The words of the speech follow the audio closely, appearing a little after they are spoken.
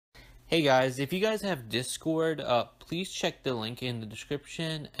Hey guys, if you guys have Discord, please check the link in the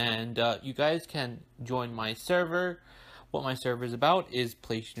description, and you guys can join my server. What my server is about is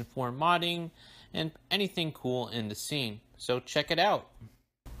PlayStation 4 modding and anything cool in the scene. So check it out.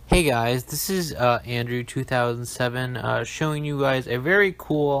 Hey guys, this is Andrew 2007 showing you guys a very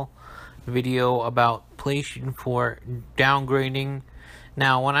cool video about PlayStation 4 downgrading.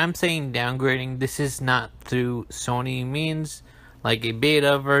 Now, when I'm saying downgrading, this is not through Sony means like a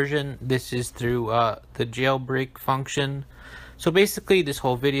beta version. This is through the jailbreak function. So basically, this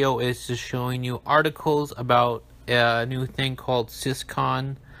whole video is just showing you articles about a new thing called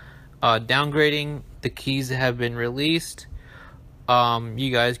SysCon downgrading. The keys have been released. You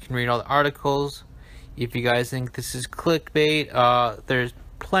guys can read all the articles. If you guys think this is clickbait, there's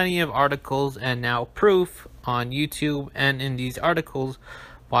plenty of articles and now proof on YouTube and in these articles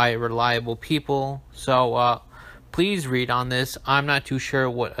by reliable people. So please read on this. I'm not too sure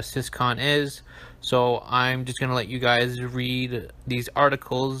what a SysCon is, so I'm just gonna let you guys read these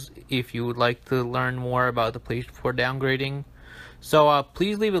articles if you would like to learn more about the PlayStation 4 downgrading. So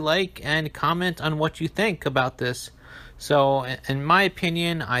please leave a like and comment on what you think about this. So in my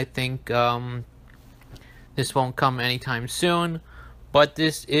opinion, I think this won't come anytime soon, but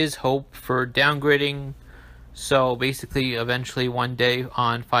this is hope for downgrading. So basically, eventually one day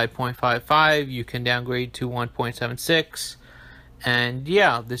on 5.55 you can downgrade to 1.76, and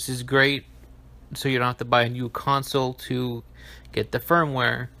yeah, this is great, so you don't have to buy a new console to get the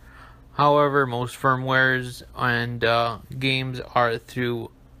firmware. However, most firmwares and games are through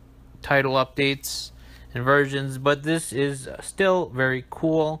title updates and versions, but this is still very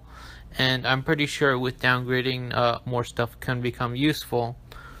cool, and I'm pretty sure with downgrading more stuff can become useful.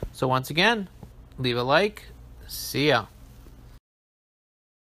 So once again, leave a like. See ya.